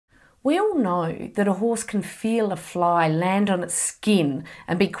We all know that a horse can feel a fly land on its skin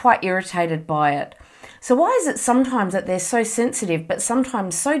and be quite irritated by it. So why is it sometimes that they're so sensitive but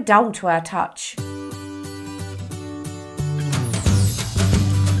sometimes so dull to our touch?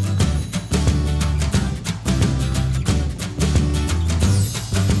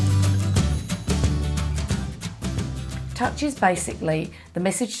 Touch is basically the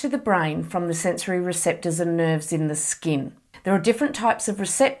message to the brain from the sensory receptors and nerves in the skin. There are different types of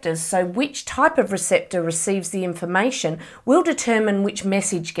receptors, so which type of receptor receives the information will determine which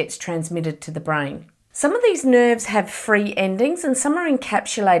message gets transmitted to the brain. Some of these nerves have free endings and some are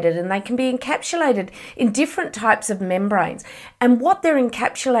encapsulated, and they can be encapsulated in different types of membranes. And what they're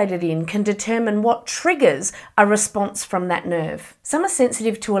encapsulated in can determine what triggers a response from that nerve. Some are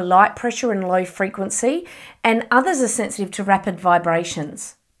sensitive to a light pressure and low frequency, and others are sensitive to rapid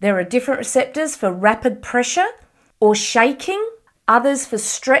vibrations. There are different receptors for rapid pressure or shaking, others for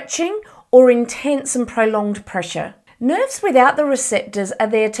stretching or intense and prolonged pressure. Nerves without the receptors are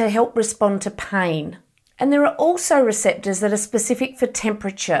there to help respond to pain. And there are also receptors that are specific for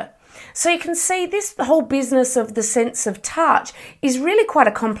temperature. So you can see this whole business of the sense of touch is really quite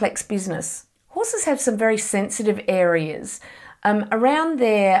a complex business. Horses have some very sensitive areas. Around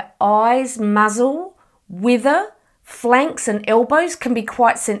their eyes, muzzle, wither, flanks and elbows can be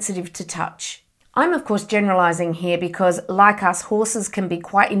quite sensitive to touch. I'm of course generalising here because, like us, horses can be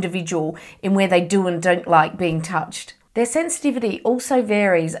quite individual in where they do and don't like being touched. Their sensitivity also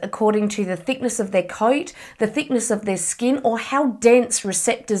varies according to the thickness of their coat, the thickness of their skin, or how dense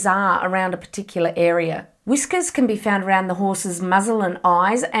receptors are around a particular area. Whiskers can be found around the horse's muzzle and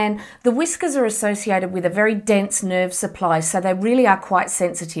eyes, and the whiskers are associated with a very dense nerve supply, so they really are quite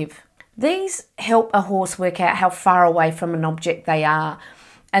sensitive. These help a horse work out how far away from an object they are.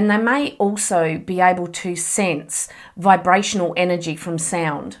 And they may also be able to sense vibrational energy from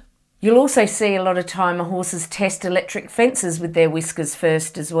sound. You'll also see a lot of time horses test electric fences with their whiskers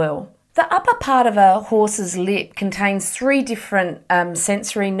first as well. The upper part of a horse's lip contains 3 different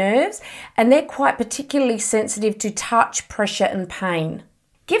sensory nerves, and they're quite particularly sensitive to touch, pressure and pain.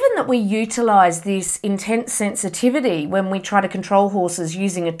 Given that we utilise this intense sensitivity when we try to control horses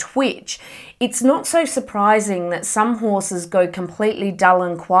using a twitch, it's not so surprising that some horses go completely dull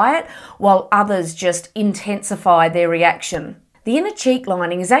and quiet while others just intensify their reaction. The inner cheek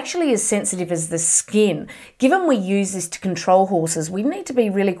lining is actually as sensitive as the skin. Given we use this to control horses, we need to be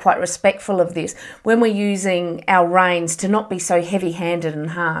really quite respectful of this when we're using our reins to not be so heavy-handed and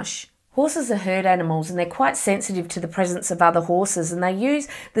harsh. Horses are herd animals and they're quite sensitive to the presence of other horses, and they use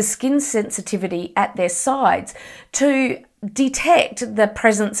the skin sensitivity at their sides to detect the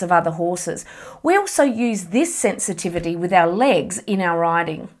presence of other horses. We also use this sensitivity with our legs in our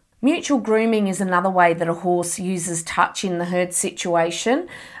riding. Mutual grooming is another way that a horse uses touch in the herd situation.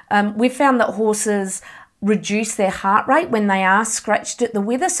 We've found that horses reduce their heart rate when they are scratched at the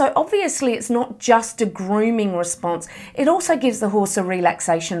wither. So obviously it's not just a grooming response, it also gives the horse a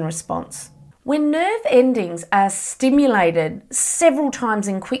relaxation response. When nerve endings are stimulated several times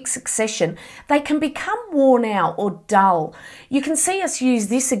in quick succession, they can become worn out or dull. You can see us use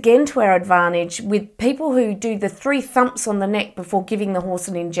this again to our advantage with people who do the 3 thumps on the neck before giving the horse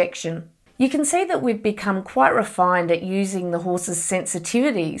an injection. You can see that we've become quite refined at using the horse's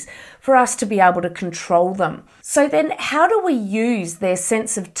sensitivities for us to be able to control them. So then how do we use their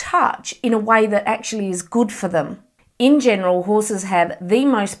sense of touch in a way that actually is good for them? In general, horses have the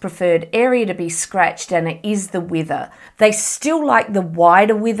most preferred area to be scratched, and it is the wither. They still like the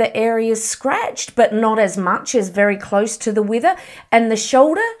wider wither areas scratched, but not as much as very close to the wither, and the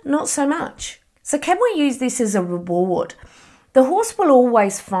shoulder, not so much. So can we use this as a reward? The horse will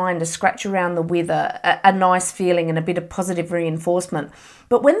always find a scratch around the wither a nice feeling and a bit of positive reinforcement.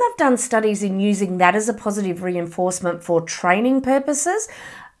 But when they've done studies in using that as a positive reinforcement for training purposes,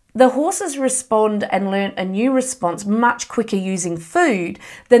 the horses respond and learn a new response much quicker using food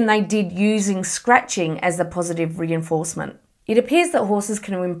than they did using scratching as a positive reinforcement. It appears that horses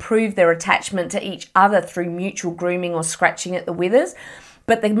can improve their attachment to each other through mutual grooming or scratching at the withers,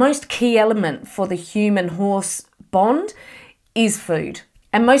 but the most key element for the human-horse bond is food.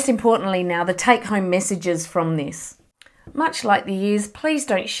 And most importantly now, the take-home messages from this. Much like the ears, please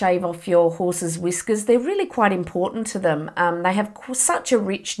don't shave off your horse's whiskers. They're really quite important to them. They have such a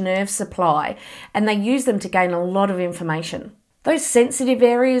rich nerve supply and they use them to gain a lot of information. Those sensitive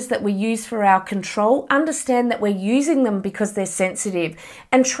areas that we use for our control, understand that we're using them because they're sensitive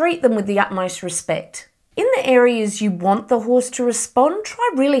and treat them with the utmost respect. In the areas you want the horse to respond, try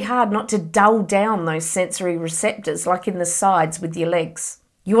really hard not to dull down those sensory receptors, like in the sides with your legs.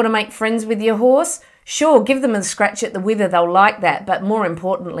 You want to make friends with your horse? Sure, give them a scratch at the wither, they'll like that, but more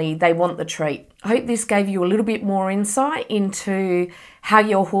importantly, they want the treat. I hope this gave you a little bit more insight into how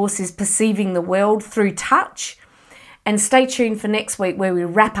your horse is perceiving the world through touch. And stay tuned for next week where we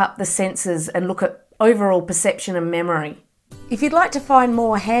wrap up the senses and look at overall perception and memory. If you'd like to find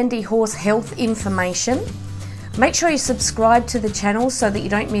more handy horse health information, make sure you subscribe to the channel so that you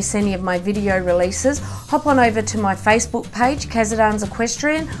don't miss any of my video releases. Hop on over to my Facebook page, Kazadan's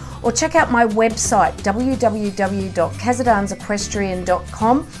Equestrian, or check out my website,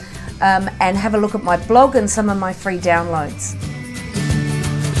 www.kazadans.equestrian.com, and have a look at my blog and some of my free downloads.